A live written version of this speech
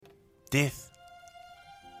death,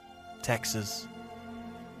 taxes,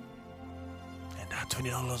 and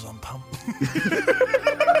 $20 on pump.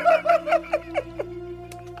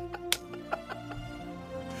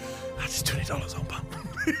 Just $20 on pump.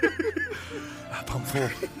 Pump 4.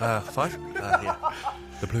 5? Yeah.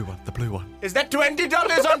 The blue one. Is that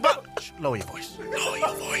 $20 on pump? Shh, lower your voice.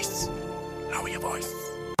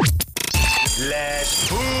 Let's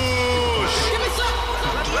push.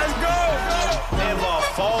 Let's go. Never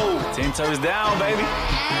fold. 10 toes down, baby.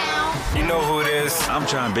 You know who it is. I'm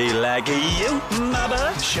trying to be like you, my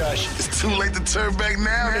bud. Shush. It's too late to turn back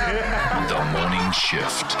now. The Morning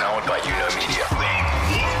Shift. Powered by Media.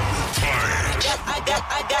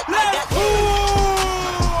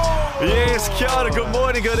 Yes, kia ora, good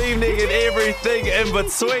morning, good evening, and everything in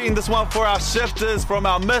between. This one for our shifters, from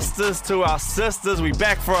our misters to our sisters. We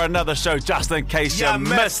back for another show, just in case you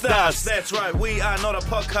missed us. That's right. We are not a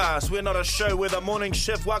podcast. We're not a show. We're the Morning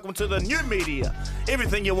Shift. Welcome to the new media.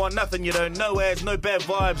 Everything you want, nothing you don't. No ads, no bad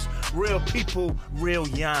vibes. Real people, real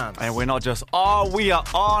yarns. And we're not just we are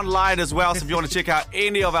online as well. So if you want to check out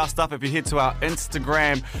any of our stuff, if you head to our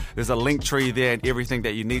Instagram, there's a link tree there and everything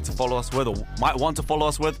that you need to follow us with or might want to follow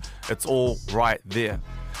us with. It's all right there.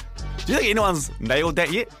 Do you think anyone's nailed that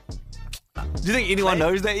yet? Do you think anyone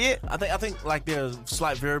knows that yet? I think like there are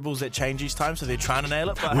slight variables that change each time, so they're trying to nail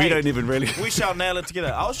it. But we don't even really. We shall nail it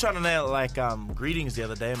together. I was trying to nail like greetings the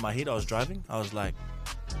other day in my head. I was driving. I was like,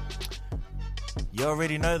 you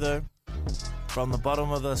already know though. From the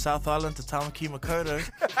bottom of the South Island to Tamaki Makaurau.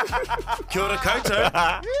 Kia ora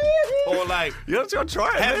koutou. Or like, You're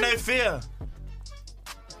trying. have no fear.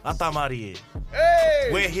 Atamari. Hey!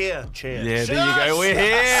 We're here. Cheers. Yeah, there you go. We're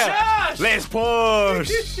here. Shush! Let's push.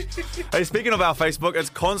 Hey, speaking of our Facebook, it's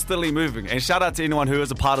constantly moving. And shout out to anyone who is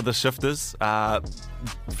a part of the Shifters.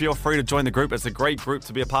 Feel free to join the group. It's a great group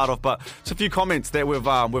to be a part of. But just a few comments that we've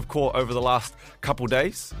caught over the last couple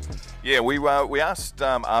days. Yeah, we asked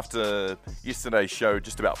after yesterday's show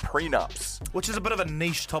just about prenups. Which is a bit of a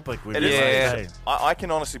niche topic. It is. I can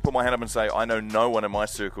honestly put my hand up and say I know no one in my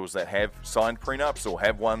circles that have signed prenups or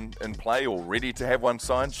have one in play or ready to have one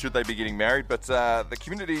signed should they be getting married. But the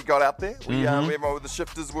community got out there. Everyone with the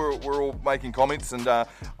Shifters were all making comments, and I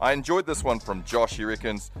enjoyed this one from Josh. He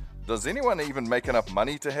reckons, does anyone even make enough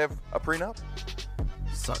money to have a prenup?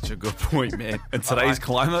 Such a good point, man. In today's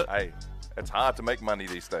climate. Hey, it's hard to make money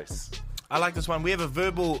these days. I like this one. We have a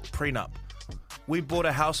verbal prenup. We bought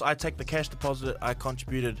a house. I take the cash deposit. I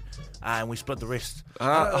contributed, and we split the rest.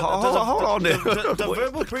 Hold on there. The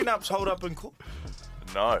verbal prenups hold up in court?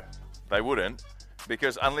 No, they wouldn't,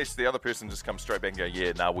 because unless the other person just comes straight back and go,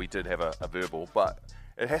 yeah, no, we did have a verbal, but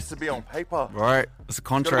it has to be on paper. Right, it's a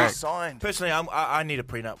contract. It's gotta be signed. Personally, I need a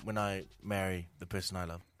prenup when I marry the person I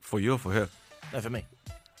love. For you or for her? No, for me.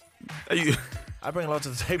 Are you... I bring a lot to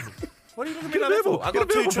the table. What are you looking at me like that for? I got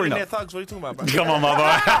 2 trillionaire thugs. What are you talking about, bro? Come on, my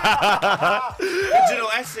boy.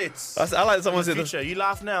 Digital assets. I like someone said this. You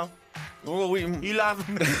laugh now. You laugh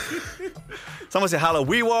now. Someone said, hello,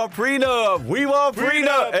 we want prenup. We want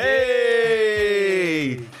prenup.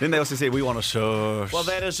 Hey. Then they also said, we want a shush. Well,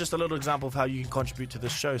 that is just a little example of how you can contribute to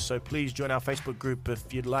this show. So please join our Facebook group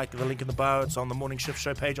if you'd like. The link in the bio. It's on the Morning Shift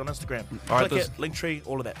Show page on Instagram. All right, Click it, link tree,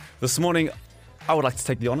 all of that. This morning, I would like to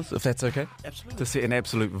take the honours, if that's okay. Absolutely. To set an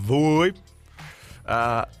absolute vibe.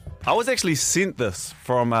 I was actually sent this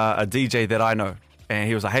from a DJ that I know. And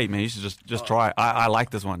he was like, hey, man, you should just try it. I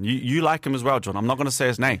like this one. You like him as well, John. I'm not going to say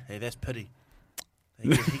his name. Hey, that's pity.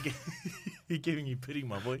 He's giving you pity,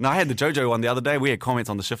 my boy. No, I had the JoJo one the other day. We had comments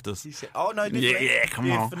on the Shifters. He said, oh, no, yeah, come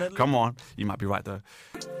definitely. on. Come on. You might be right, though.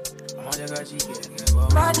 This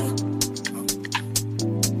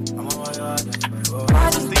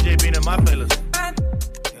DJ being in my playlist.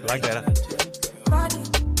 Like that,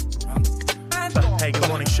 Hey, good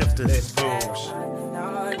morning, Shifters.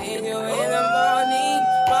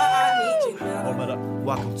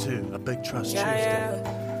 Welcome to a Big Trust Tuesday.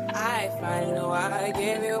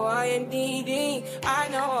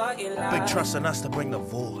 Big trust in us to bring the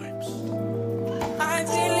vibes.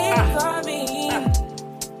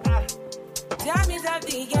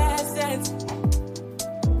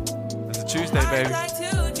 It's a Tuesday, baby.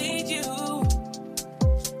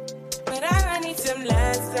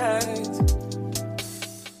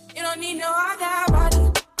 You don't need no other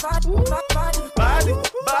body.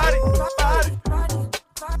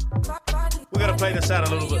 We gotta play this out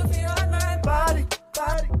a little bit.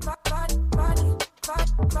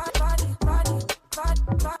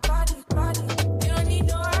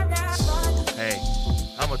 Hey,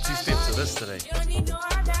 I'm a 2-step to this today.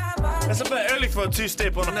 It's a bit early for a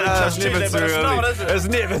 2-step on a Big Trust Tuesday, but it's not, is it? It's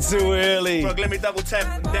never too early. Bro, let me double tap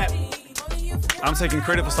and dap. I'm taking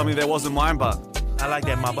credit for something that wasn't mine, but I like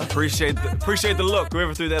that, Mamba. appreciate the look,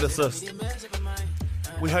 whoever threw that assist.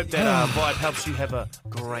 We hope that vibe helps you have a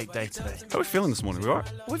great day today. How are we feeling this morning? We all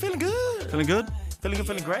right? We're feeling good. Feeling good? Feeling good,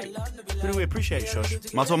 feeling great. Really, we appreciate it,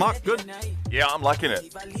 Shosh. Matua Mark, good? Yeah, I'm liking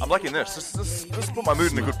it. I'm liking this. This put my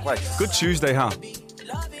mood in a good place. Good Tuesday, huh?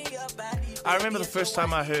 I remember the first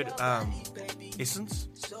time I heard Essence.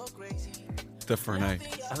 Different, eh?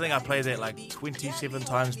 I think I played that like 27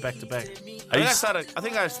 times back to back. Are you I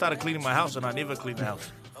think I started cleaning my house and I never cleaned the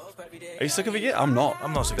house. Are you sick of it yet? I'm not.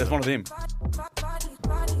 I'm not sick That's of one of them.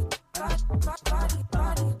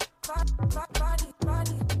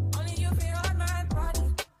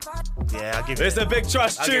 Yeah, I'll give you It's that. a Big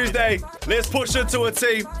Trust I'll give you Tuesday. Let's push it to a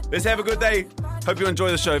team. Let's have a good day. Hope you enjoy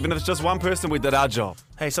the show. Even if it's just one person, we did our job.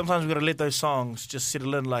 Hey, sometimes we gotta let those songs just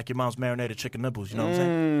settle in like your mom's marinated chicken nibbles, you know what I'm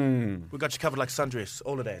saying? We got you covered like sundress,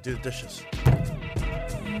 all of that. Do the dishes.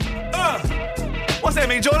 What's that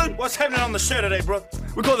mean, Jordan? What's happening on the show today, bro?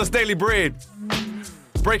 We call this Daily Bread.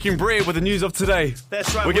 Breaking bread with the news of today.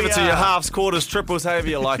 That's right, We give we it to you are. halves, quarters, triples, however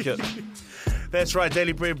you like it. That's right,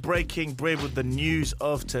 Daily Bread, breaking bread with the news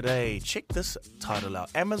of today. Check this title out.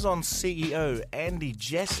 Amazon CEO Andy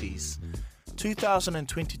Jassy's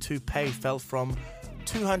 2022 pay fell from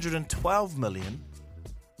 212 million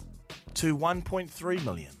to 1.3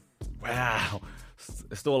 million. Wow.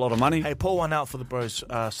 It's still a lot of money. Hey, pull one out for the bro's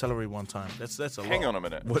salary one time. That's a lot. Hang on a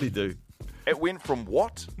minute. What'd he do? It went from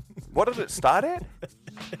what? What did it start at?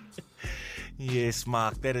 Yes,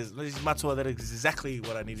 Mark. That is Matua. That is exactly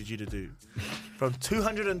what I needed you to do. From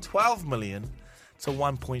 212 million to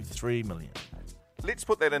 1.3 million. Let's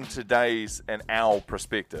put that in today's and our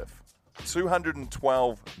perspective.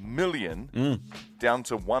 212 million down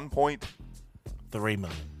to 1. 3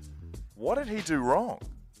 million. What did he do wrong?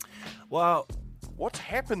 Well, What's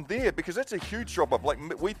happened there? Because that's a huge drop off. Like,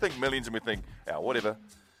 we think millions and we think, whatever,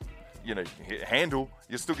 you know, handle,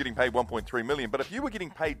 you're still getting paid 1.3 million. But if you were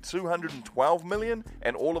getting paid 212 million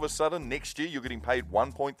and all of a sudden next year you're getting paid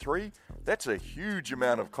 1.3, that's a huge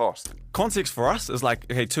amount of cost. Context for us is like,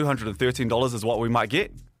 okay, $213 is what we might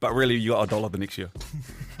get, but really you got $1 the next year.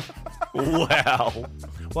 Wow.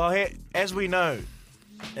 well, here, as we know,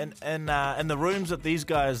 in the rooms that these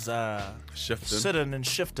guys sit in and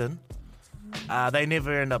shift in, they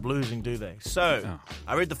never end up losing, do they? So,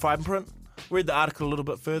 I read the fine print, read the article a little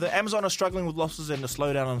bit further. Amazon are struggling with losses and a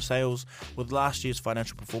slowdown on sales, with last year's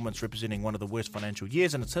financial performance representing one of the worst financial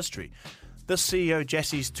years in its history. This CEO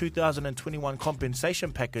Jassy's 2021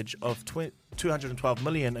 compensation package of $212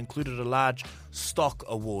 million included a large stock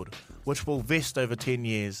award, which will vest over 10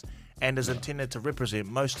 years and is intended to represent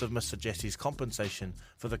most of Mr. Jassy's compensation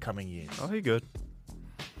for the coming years. Oh, he good.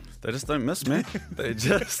 They just don't miss, man. They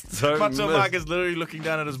just don't Matua miss. Mark is literally looking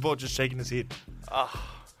down at his board, just shaking his head.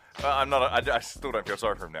 I still don't feel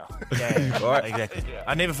sorry for him now. Yeah, All right. exactly.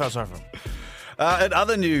 I never felt sorry for him. In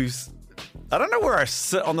other news, I don't know where I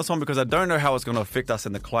sit on this one because I don't know how it's going to affect us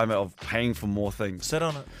in the climate of paying for more things. Sit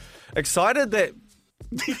on it. Excited that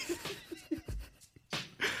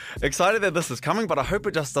this is coming, but I hope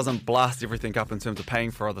it just doesn't blast everything up in terms of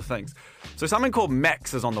paying for other things. So something called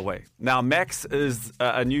Max is on the way. Now, Max is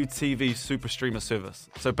a new TV super streamer service.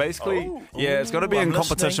 So basically, it's going to be I'm in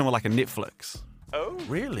competition listening. with like a Netflix. Oh,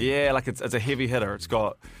 Really? Yeah, like it's a heavy hitter. It's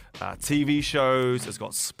got TV shows, it's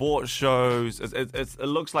got sports shows. It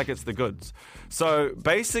looks like it's the goods. So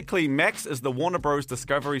basically, Max is the Warner Bros.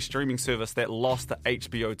 Discovery streaming service that lost the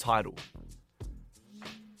HBO title.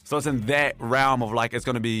 So it's in that realm of like it's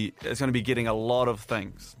going to be getting a lot of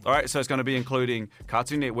things. All right, so it's going to be including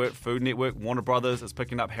Cartoon Network, Food Network, Warner Brothers. It's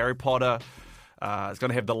picking up Harry Potter. It's going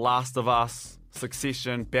to have The Last of Us,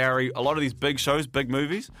 Succession, Barry. A lot of these big shows, big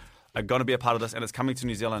movies are going to be a part of this, and it's coming to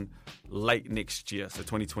New Zealand late next year, so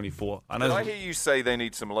 2024. I know. did I hear you say they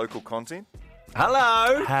need some local content?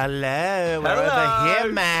 Hello. Hello, we're over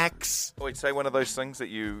here, Max. Wait, say one of those things that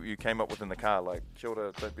you came up with in the car, like, kia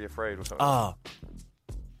ora, don't be afraid, or something. Oh.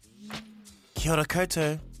 Kia ora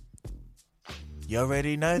koutou. You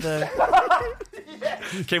already know though.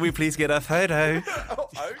 Can we please get a photo?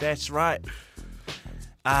 That's right.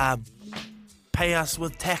 Pay us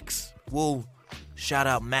with tax. We'll shout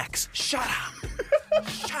out Max. Shut up.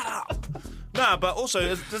 Shut up. No, but also,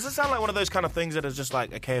 does it sound like one of those kind of things that is just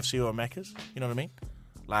like a KFC or a Macca's? You know what I mean?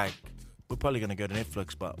 Like, we're probably going to go to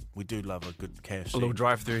Netflix, but we do love a good KFC. A little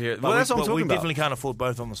drive-through here. But Well, that's what I'm we talking about. definitely can't afford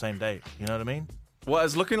both on the same day. You know what I mean? Well,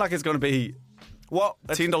 it's looking like it's going to be What?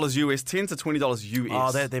 $10 US, $10 to $20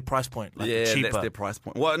 US. Oh, their price point. Like yeah, cheaper. that's their price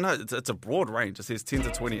point. Well, no, it's a broad range. It says 10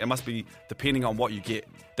 to 20. It must be depending on what you get.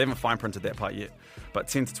 They haven't fine printed that part yet, but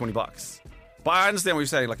 $10 to $20. But I understand what you're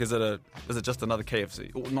saying. Like, is it just another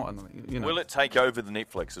KFC? Or not another, you know. Will it take over the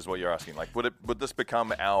Netflix? Is what you're asking. Like, would this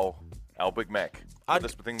become our Big Mac? Would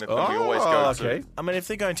this thing that we always go to? I mean, if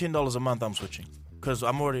they're going $10 a month, I'm switching because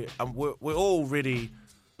we're already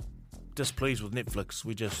displeased with Netflix.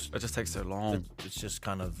 It just takes so long. It's just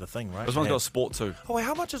kind of the thing, right? This one's got sport too. Oh wait,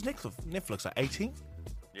 how much is Netflix? Like 18?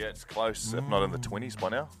 Yeah, it's close, if not in the 20s by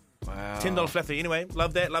now. Wow. $10 flat fee. Anyway,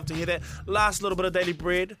 love that. Love to hear that. Last little bit of daily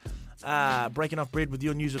bread. Breaking off bread with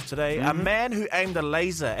your news of today. A man who aimed a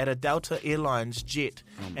laser at a Delta Airlines jet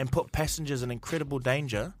and put passengers in incredible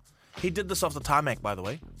danger. He did this off the tarmac, by the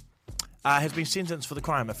way. Has been sentenced for the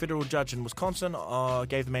crime. A federal judge in Wisconsin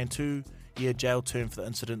gave the man 2-year jail term for the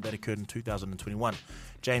incident that occurred in 2021.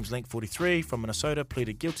 James Link, 43, from Minnesota,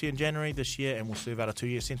 pleaded guilty in January this year and will serve out a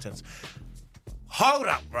 2-year sentence. Hold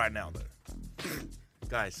up right now, though.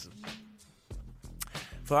 Guys,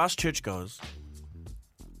 for us churchgoers,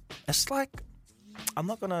 it's like, I'm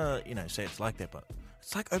not going to, say it's like that, but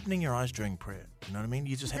it's like opening your eyes during prayer. You know what I mean?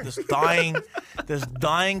 You just have this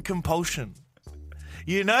dying compulsion.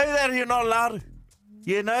 You know that you're not allowed to.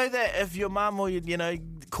 You know that if your mum or,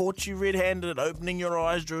 caught you red-handed opening your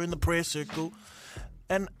eyes during the prayer circle.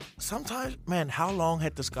 And sometimes, man, how long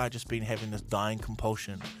had this guy just been having this dying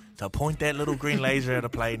compulsion to point that little green laser at a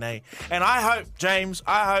plane, eh? And I hope, James,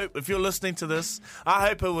 if you're listening to this, I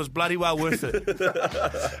hope it was bloody well worth it.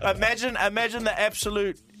 Imagine the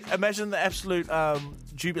absolute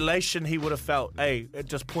jubilation he would have felt,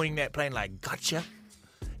 just pointing that plane like, gotcha.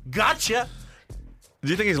 Do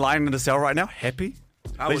you think he's lying in the cell right now, happy?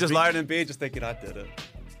 He's just lying in bed, just thinking, I did it.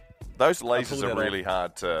 Those lasers are really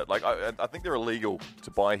hard to, I think they're illegal to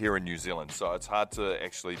buy here in New Zealand, so it's hard to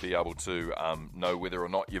actually be able to know whether or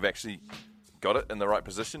not you've actually got it in the right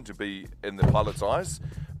position to be in the pilot's eyes.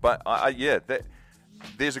 But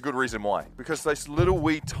there's a good reason why. Because those little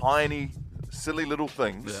wee tiny, silly little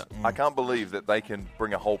things, I can't believe that they can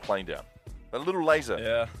bring a whole plane down. A little laser.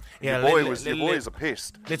 Yeah. Your boy is a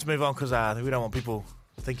pest. Let's move on because we don't want people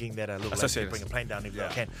thinking that a little laser can bring a plane down even though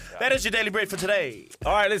it can. Yeah. That is your daily bread for today.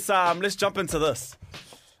 All right, let's jump into this.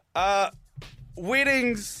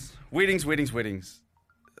 Weddings.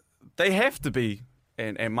 They have to be,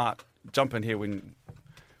 and Mark, jump in here when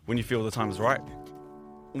you feel the time is right.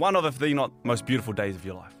 One of, if the not most beautiful days of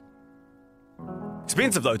your life.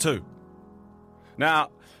 Expensive though too.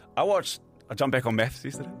 Now, I jumped back on Maths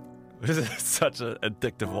yesterday. This is such an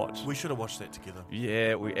addictive watch. We should have watched that together.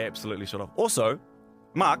 Yeah, we absolutely should have. Also,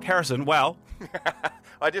 Mark Harrison, wow.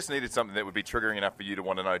 I just needed something that would be triggering enough for you to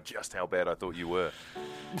want to know just how bad I thought you were.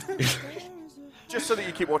 Just so that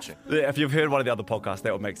you keep watching. Yeah, if you've heard one of the other podcasts,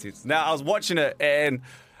 that would make sense. Now, I was watching it, and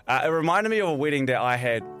it reminded me of a wedding that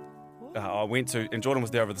I went to, and Jordan was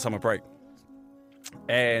there over the summer break,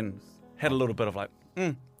 and had a little bit of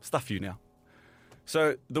stuff for you now.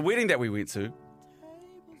 So, the wedding that we went to,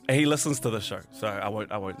 he listens to the show, so I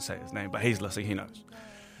won't say his name, but he's listening, he knows.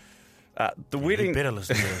 The wedding. You better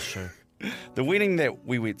listen to this show. The wedding that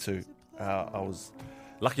we went to, I was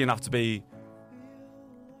lucky enough to be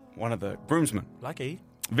one of the groomsmen. Lucky?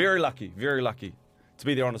 Very lucky to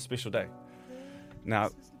be there on a special day. Now,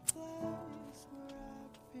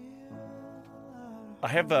 I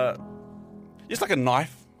have just like a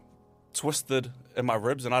knife twisted in my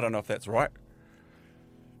ribs, and I don't know if that's right.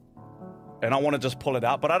 And I want to just pull it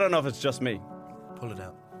out, but I don't know if it's just me. Pull it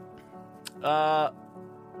out.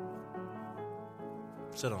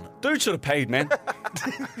 Sit on it. Dude should have paid, man.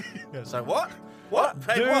 So what? What?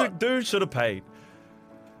 Paid what? Dude should have paid.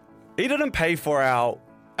 He didn't pay for our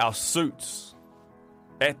suits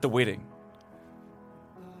at the wedding.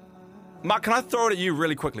 Mark, can I throw it at you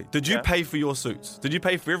really quickly? Did you pay for your suits? Did you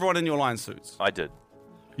pay for everyone in your line suits? I did.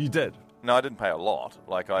 You did? No, I didn't pay a lot.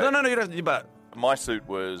 No, you don't. But my suit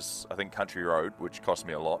was, I think, Country Road, which cost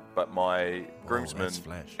me a lot. But my groomsmen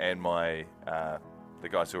and my the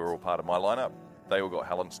guys who were all part of my lineup, they all got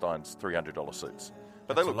Hallenstein's $300 suits.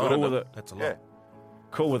 But they look good with it. That's a lot. Yeah.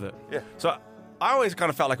 Cool with it. Yeah. So I always kind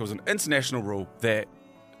of felt like it was an international rule that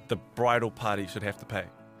the bridal party should have to pay.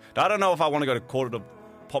 Now, I don't know if I want to go to court of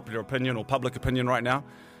popular opinion or public opinion right now,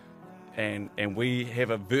 and we have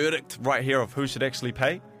a verdict right here of who should actually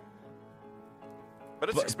pay. But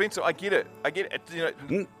it's expensive. I get it. You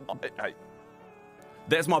know, hey.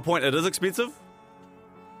 That's my point. It is expensive.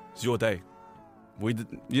 It's your day.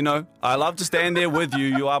 I love to stand there with you.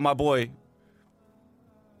 You are my boy.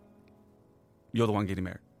 You're the one getting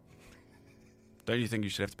married. Don't you think you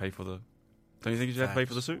should have to pay for the? Don't you think you should have to pay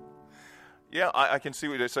for the suit? Yeah, I can see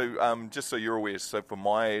what you do. So, just so you're aware, so for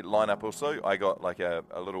my lineup also, I got like a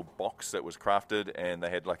little box that was crafted, and they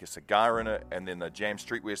had like a cigar in it, and then the Jam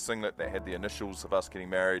Streetwear singlet that had the initials of us getting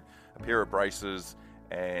married, a pair of braces,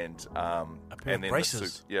 and of braces? the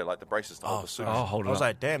suit. Yeah, like the braces to hold the suit. hold I was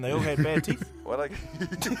like, damn, they all had bad teeth. Well, like,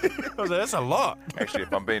 I was like, that's a lot. actually,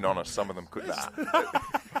 if I'm being honest, some of them could.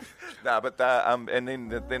 Nah, but and then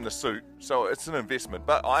the suit. So it's an investment.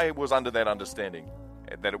 But I was under that understanding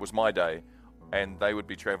that it was my day, and they would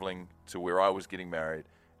be travelling to where I was getting married,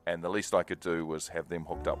 and the least I could do was have them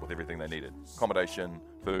hooked up with everything they needed: accommodation,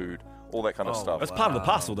 food, all that kind of stuff. That's part of the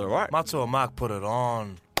parcel, though, right? Matsu and Mark put it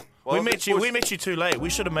on. Well, we met this you. was- We met you too late. We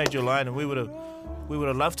should have made you a line, and we would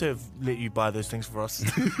have loved to have let you buy those things for us.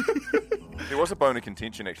 There was a bone of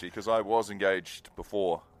contention actually, because I was engaged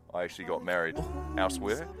before I actually got married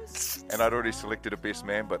elsewhere, and I'd already selected a best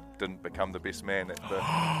man, but didn't become the best man at the.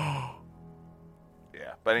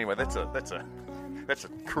 Yeah, but anyway, that's a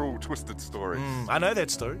cruel, twisted story. I know that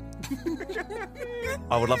story.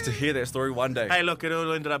 I would love to hear that story one day. Hey, look, it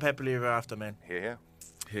all ended up happily ever after, man. Yeah.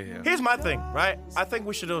 Yeah. Here's my thing, right? I think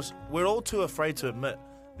we're all too afraid to admit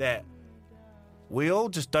that we all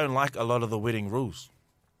just don't like a lot of the wedding rules,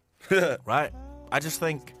 right? I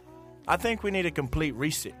think we need a complete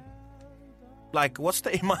reset. Like, what's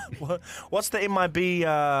the MIB?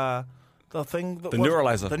 The thing. The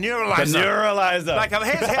neuralizer. The neuralizer. The neuralizer. Like,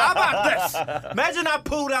 how about this? Imagine I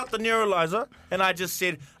pulled out the neuralizer and I just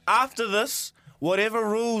said, after this, whatever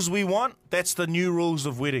rules we want, that's the new rules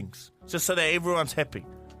of weddings, just so that everyone's happy.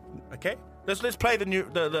 Okay, let's play the new.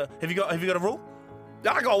 Have you got a rule?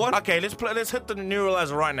 Yeah, I got one. Okay, let's hit the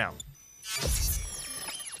neuralizer right now.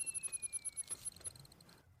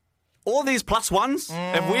 All these plus ones,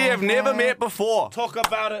 if we have never met before, Talk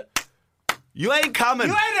about it. you ain't coming.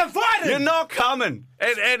 You ain't invited. You're not coming.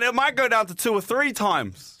 And it might go down to 2 or 3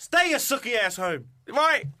 times. Stay your sooky ass home.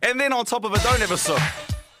 Right. And then on top of it, don't have a sook.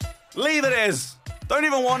 Leave it as. Don't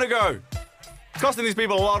even want to go. It's costing these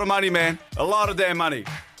people a lot of money, man. A lot of damn money.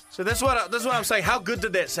 So that's what I'm saying. How good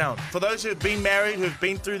did that sound? For those who have been married, who've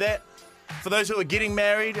been through that, for those who are getting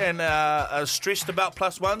married and are stressed about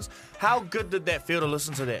plus ones, how good did that feel to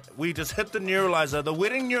listen to that? We just hit the neuralizer, the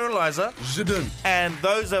wedding neuralizer, and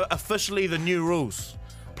those are officially the new rules.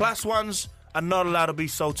 Plus ones are not allowed to be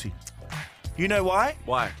salty. You know why?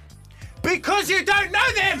 Why? Because you don't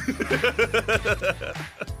know them!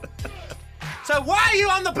 So why are you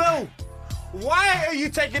on the bill? Why are you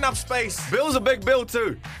taking up space Bill's a big bill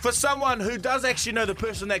too. for someone who does actually know the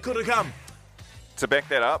person that could have come? To back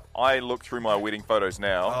that up, I look through my wedding photos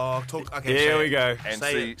now Oh, talk. Okay, Here say we it. go. and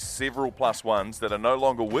say see it. several plus ones that are no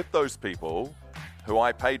longer with those people who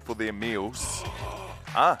I paid for their meals.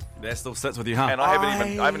 That still sits with you, huh? And I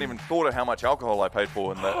haven't even thought of how much alcohol I paid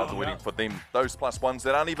for in the wedding for them. Those plus ones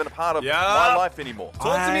that aren't even a part of Yeah. my life anymore.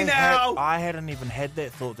 Talk to me now. I hadn't even had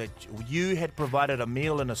that thought that you had provided a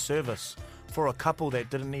meal and a service for a couple that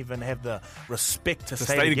didn't even have the respect to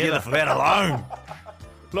stay together for that alone.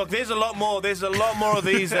 Look, there's a lot more. There's a lot more of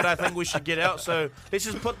these that I think we should get out. So let's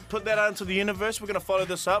just put that out into the universe. We're going to follow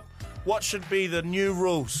this up. What should be the new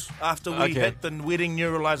rules after we Okay. hit the wedding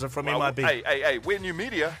neuralizer from MIB? Hey, we're new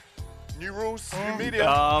media. New rules, new media.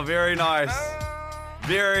 Oh, very nice.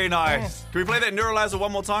 Very nice. Can we play that neuralizer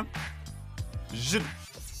one more time? Zip.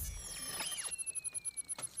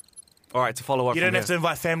 All right, to follow up You from don't have to here.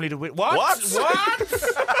 invite family to wed. What? What?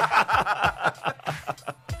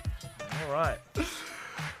 All right.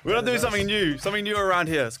 We're going to do something new around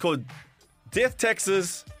here. It's called Death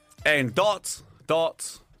Taxes and Dots.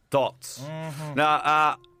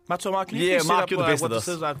 Now, Matsuo, can you Yeah, please Mark, set up you're the best what at this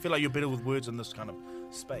this. is? I feel like you're better with words in this kind of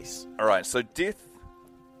space. All right, so death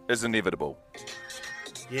is inevitable.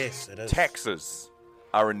 Yes, it is. Taxes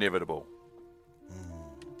are inevitable.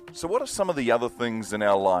 So what are some of the other things in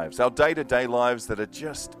our lives, our day-to-day lives, that are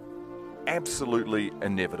just absolutely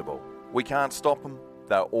inevitable? We can't stop them.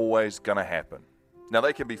 They're always going to happen. Now,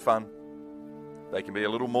 they can be fun. They can be a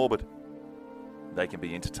little morbid. They can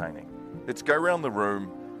be entertaining. Let's go around the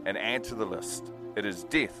room and add to the list. It is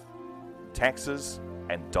death, taxes,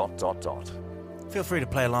 and ... Feel free to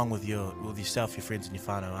play along with yourself, your friends, and your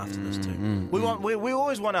whānau after this too. We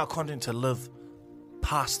always want our content to live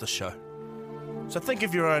past the show. So think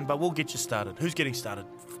of your own, but we'll get you started. Who's getting started?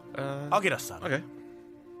 I'll get us started.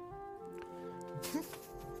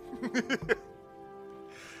 okay.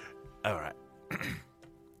 All right.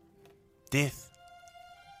 Death,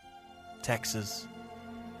 taxes,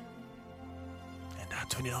 and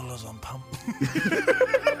 $20 on pump.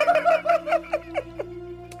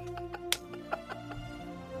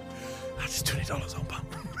 Just $20 on pump.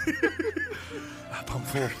 Pump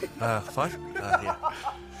 4. 5? Yeah.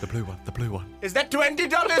 The blue one. The blue one. Is that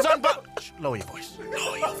 $20 on Shh, lower your voice.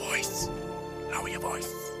 Lower your voice. Lower your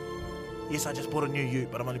voice. Yes, I just bought a new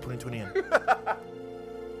ute, but I'm only putting 20 in.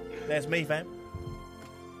 That's me, fam.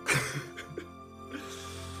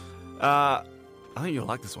 I think you'll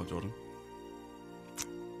like this one, Jordan.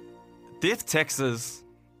 Death taxes.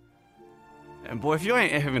 And boy, if you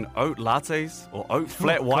ain't having oat lattes or oat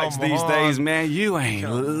flat whites Come these on. days, man, you ain't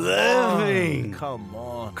living. Come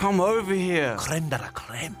on. Come over here. Creme de la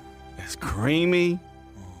creme. It's creamy.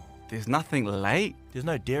 There's nothing late. There's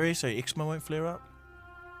no dairy, so your eczema won't flare up.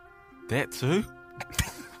 That too.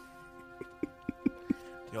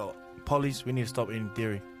 Yo, Polly's, we need to stop eating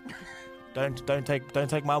dairy. Don't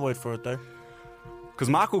take my word for it though. Because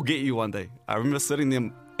Mark will get you one day. I remember sitting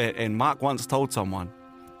there and Mark once told someone,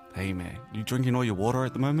 "Hey man, you drinking all your water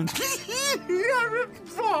at the moment?"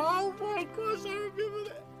 Oh my gosh, I remember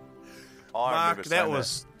that. Mark,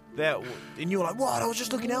 that and you were like, "What? I was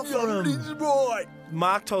just looking out for him." Right.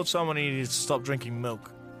 Mark told someone he needed to stop drinking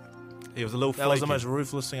milk. He was a little That was the flaky. most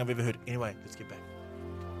ruthless thing I've ever heard. Anyway, let's get back.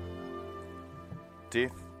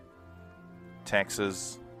 Death,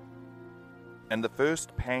 taxes, and the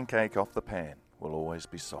first pancake off the pan will always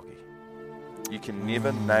be soggy. You can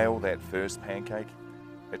never nail that first pancake.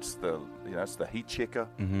 It's the heat checker.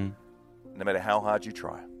 Mm-hmm. No matter how hard you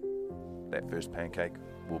try, that first pancake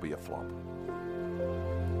will be a flop.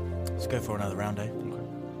 Let's go for another round, eh?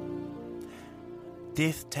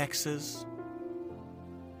 Death, taxes,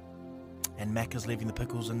 and Macca's leaving the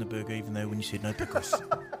pickles in the burger, even though when you said no pickles.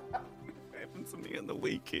 Happened to me on the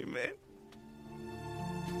weekend, man.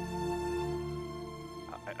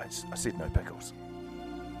 I said no pickles.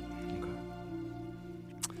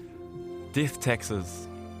 Death taxes.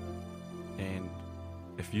 And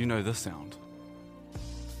if you know this sound.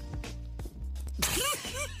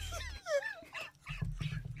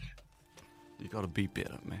 You gotta be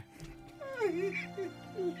better, man.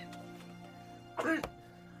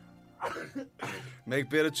 Make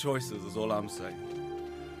better choices is all I'm saying.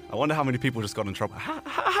 I wonder how many people just got in trouble.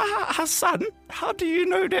 Son, how do you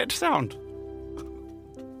know that sound?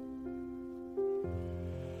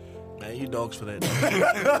 Man, you dogs for that.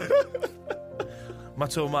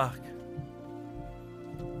 Matua Mark.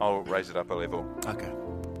 I'll raise it up a level. Okay.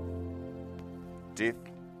 Death,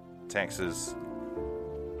 taxes,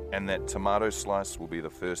 and that tomato slice will be the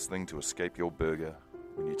first thing to escape your burger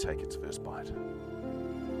when you take its first bite.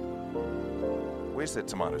 Where's that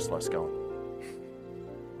tomato slice going?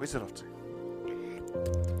 Where's it off to?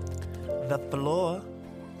 The floor.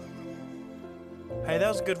 Hey, that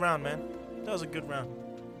was a good round, man. That was a good round.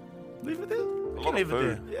 Leave it there. A lot of leave it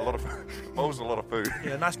food. there. A lot of food. What was a lot of food?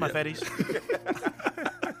 Yeah, nice, my fatties.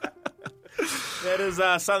 That is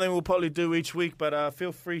something we'll probably do each week, but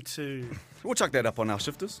feel free to We'll chuck that up on our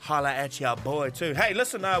shifters. holla at your boy too. Hey,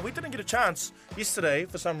 listen, we didn't get a chance yesterday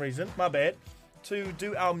for some reason, my bad, to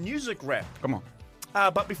do our music rap. Come on.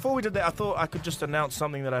 But before we did that, I thought I could just announce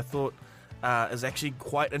something that I thought is actually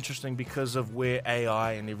quite interesting because of where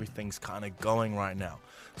AI and everything's kind of going right now.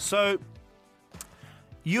 So,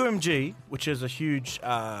 UMG, which is a huge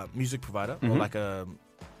music provider, or like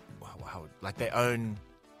like they own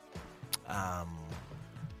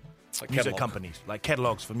music companies, like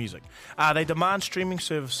catalogs for music. They demand streaming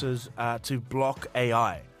services to block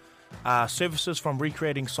AI services from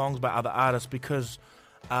recreating songs by other artists because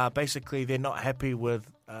basically they're not happy with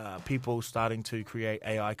people starting to create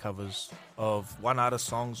AI covers of one artist's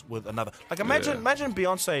songs with another. Like imagine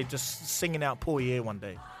Beyonce just singing out Poirier one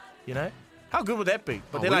day, you know? How good would that be?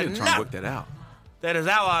 But they're we like, didn't try and nah, work that out. that is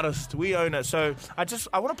our artist. We own it. So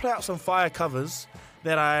I want to play out some fire covers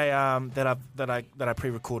that I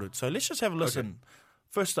pre-recorded. So let's just have a listen. Okay.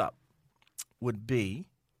 First up would be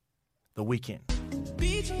The Weeknd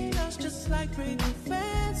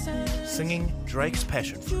singing Drake's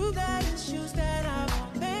Passion Fruit.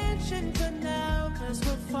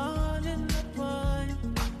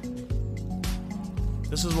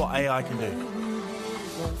 This is what AI can do.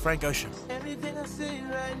 Frank Ocean. I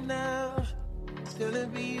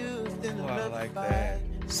like that.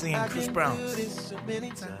 Singing Chris Brown's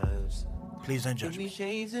Please Don't Judge Me.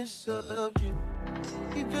 See?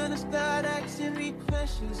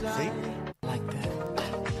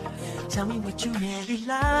 Tell me what you really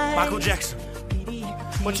like. Michael Jackson.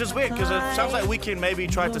 Which is weird because it sounds like Weeknd maybe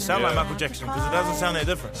tried to sound like Michael Jackson because it doesn't sound that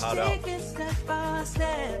different. Hard out.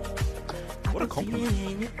 What a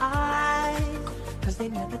compliment.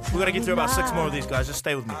 We're going to get through about 6 more of these guys. Just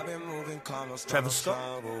stay with me. Travis Scott.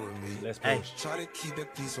 Hey.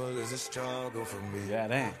 Yeah,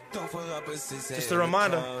 damn. Just a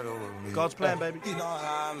reminder. God's plan, baby.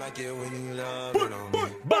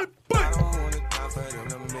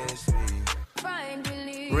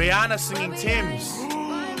 Rihanna singing Thames.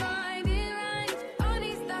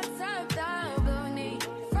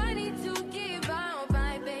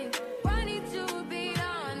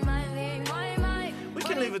 We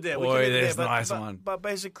can leave it there. Boy, that's a nice one. But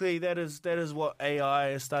basically, that is what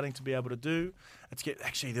AI is starting to be able to do.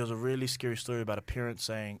 Actually, there was a really scary story about a parent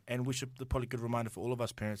saying, and we should probably good reminder for all of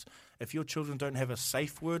us parents: if your children don't have a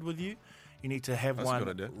safe word with you, you need to have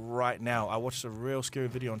one right now. I watched a real scary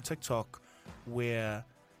video on TikTok where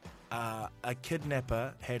a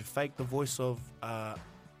kidnapper had faked the voice of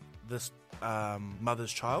this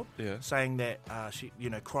mother's child, saying that she,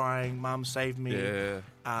 crying, "Mum, save me."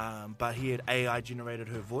 But he had AI generated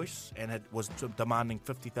her voice and was demanding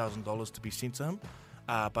 $50,000 to be sent to him.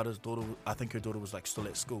 But his daughter, I think her daughter was still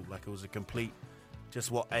at school. It was a complete,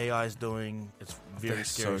 just what AI is doing. It's very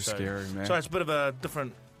scary. So scary, man. So it's a bit of a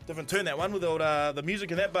different turn, that one, with all the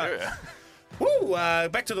music and that. But woo,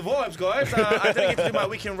 back to the vibes, guys. I didn't get to do my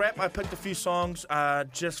weekend rap. I picked a few songs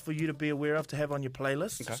just for you to be aware of, to have on your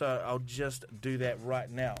playlist. Okay. So I'll just do that right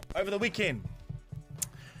now. Over the weekend.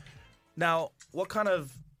 Now, what kind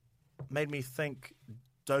of made me think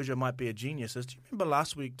Doja might be a genius is, do you remember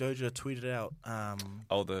last week Doja tweeted out...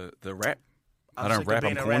 the rap? I don't don't rap,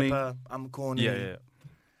 I'm corny. Rapper, I'm corny. Yeah.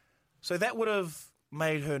 So that would have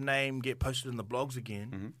made her name get posted in the blogs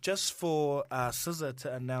again, just for SZA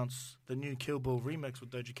to announce the new Kill Bill remix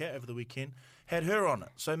with Doja Cat over the weekend, had her on it.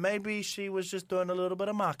 So maybe she was just doing a little bit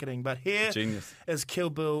of marketing. But here is Kill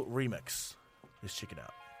Bill remix. Let's check it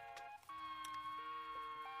out.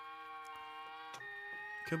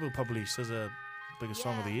 Kill Bill probably SZA biggest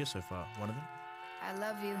song of the year so far. One of them. I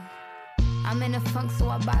love you. I'm in a funk, so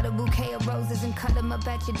I bought a bouquet of roses and cut them up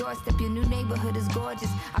at your doorstep. Your new neighborhood is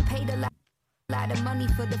gorgeous. I paid a lot of money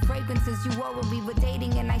for the fragrances you wore when we were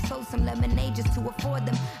dating, and I sold some lemonade just to afford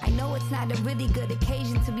them. I know it's not a really good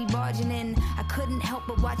occasion to be barging in. I couldn't help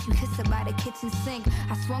but watch you hiss her by the kitchen sink.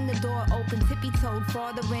 I swung the door open, tippy-toed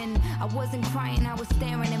farther in. I wasn't crying, I was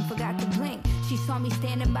staring and forgot to blink. She saw me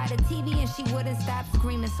standing by the TV and she wouldn't stop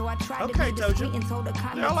screaming, so I tried to be discreet and told her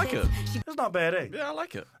common Yeah, I like it. It's not bad, eh? Yeah, I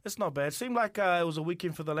like it. It's not bad. It seemed like it was a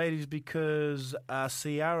weekend for the ladies because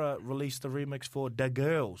Ciara released a remix for Da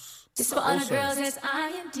Girls. This for all the girls that's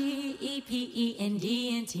IMDEPENDENT.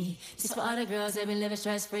 This for all the girls that be living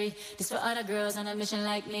stress-free. This for all the girls on a mission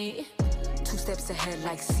like me. 2 steps ahead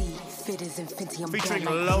like C. Fitters and Fenty. I'm featuring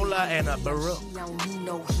Lola and Baruch. I don't need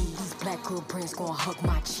no heat. These black girl brands gonna hug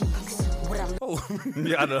my cheeks.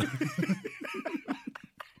 Yeah, I know.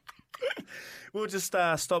 We'll just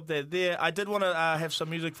stop that there. I did want to have some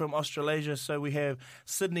music from Australasia, so we have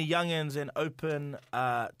Sydney Youngins and Open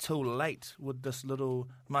Till Late with this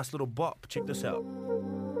nice little bop. Check this out.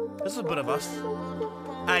 This is a bit of us.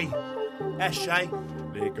 Hey, Ash, hey.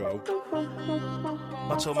 There you go.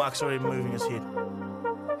 Until Mark's already moving his head.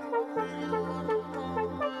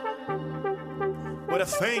 Where the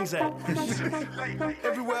things at?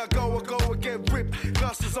 Everywhere I go and get ripped.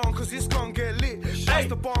 Glasses on, cause it's gonna get lit. Pass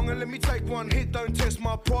the bong and let me take one hit. Don't test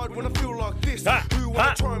my pride when I feel like this. Who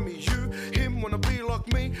wanna try me? You, him, wanna be like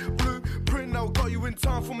me? Blueprint, now got you in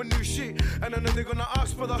time for my new shit. And I know they're gonna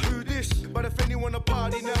ask for the who this. But if anyone to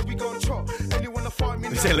party now, we gon' trot. Anyone to fight me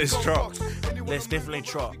now, let's trot. Let's definitely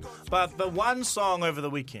trot. But the one song over the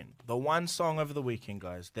weekend,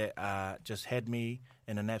 guys, that just had me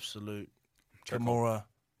in an absolute Kimura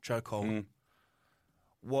chokehold,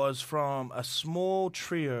 was from a small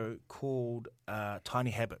trio called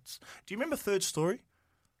Tiny Habits. Do you remember Third Story?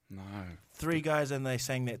 No. 3 guys, and they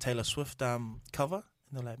sang that Taylor Swift cover.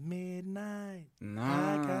 And they're like, midnight. No.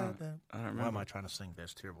 I got them. I don't remember. Why am I trying to sing?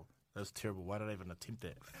 That's terrible. Why did I even attempt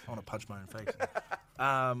that? I want to punch my own face.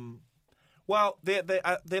 Well, they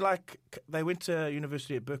went to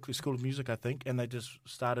university at Berkeley School of Music, I think, and they just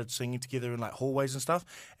started singing together in hallways and stuff.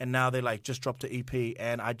 And now they just dropped an EP,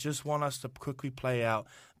 and I just want us to quickly play out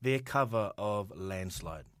their cover of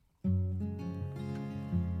Landslide.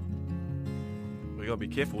 We gotta be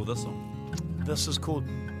careful with this one. This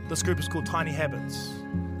group is called Tiny Habits.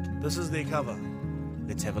 This is their cover.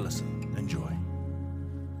 Let's have a listen. Enjoy.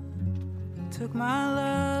 Took my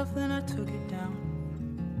love, then I took it down.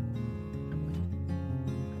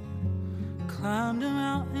 Climbed a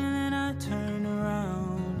mountain and I turned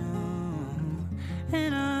around,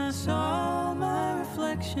 and I saw my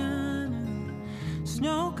reflection in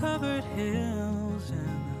snow-covered hills,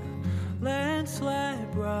 and the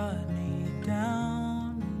landslide brought me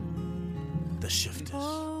down. The Shifters.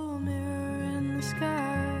 Oh, mirror in the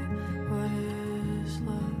sky, what is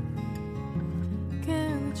love?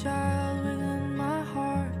 Can the child within my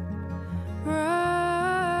heart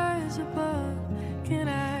rise above? Can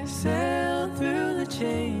I sail through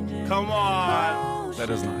Come on. That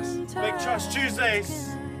is nice. Big Trust Tuesdays.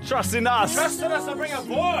 Trust in us. Trust in us to bring a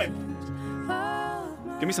boy.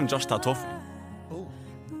 Give me some Josh Tartofi.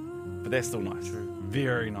 But that's still nice.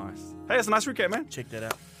 Very nice. Hey, it's a nice recap, man. Check that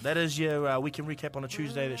out. That is your weekend recap on a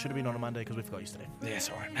Tuesday. That should have been on a Monday because we forgot yesterday. Yeah, it's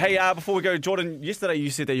all right. Hey, before we go, Jordan, yesterday you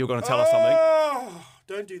said that you were going to tell us something. Oh,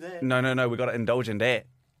 don't do that. No. We got to indulge in that.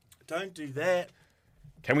 Don't do that.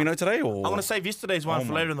 Can we know today? Or I'm going to save yesterday's one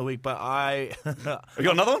for later in the week, but I... You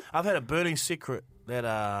got another one? I've had a burning secret that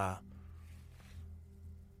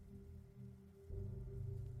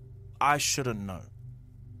I shouldn't know.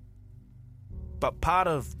 But part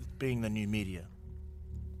of being the new media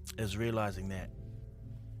is realizing that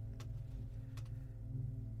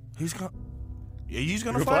who's going? Are you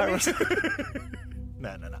going to fire me?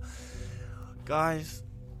 No. Guys,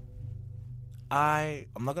 I'm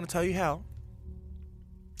not going to tell you how,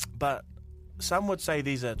 but some would say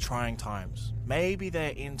these are trying times. Maybe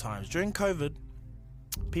they're end times. During COVID,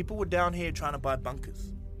 people were down here trying to buy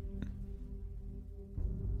bunkers.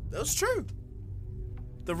 That was true.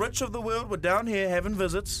 The rich of the world were down here having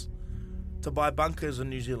visits to buy bunkers in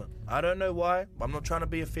New Zealand. I don't know why. I'm not trying to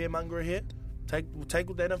be a fearmonger here. Take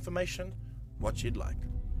with that information what you'd like.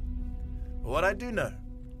 But what I do know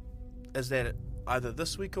is that either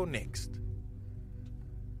this week or next,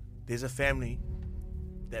 there's a family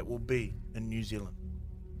that will be in New Zealand.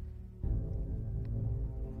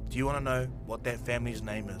 Do you want to know what that family's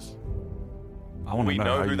name is? I want to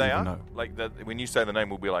know who they are. Know. Like when you say the name,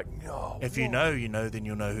 we'll be like, no. If you know, you know. Then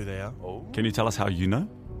you'll know who they are. Oh. Can you tell us how you know?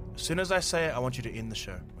 As soon as I say it, I want you to end the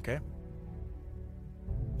show. Okay?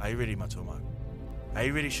 Are you ready, Matoma? Are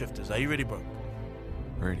you ready, shifters? Are you ready, bro?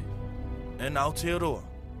 Ready. In Aotearoa,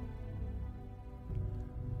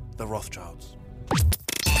 the Rothschilds.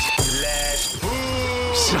 Let's go!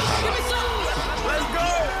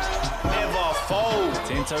 Never fold.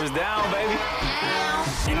 10 toes down, baby.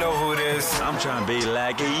 You know who it is. I'm trying to be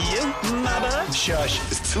like you, mama. Shush.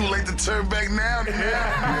 It's too late to turn back now. The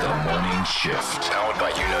Morning Shift. Powered by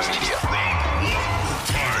You Know Media.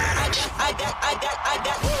 I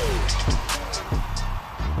got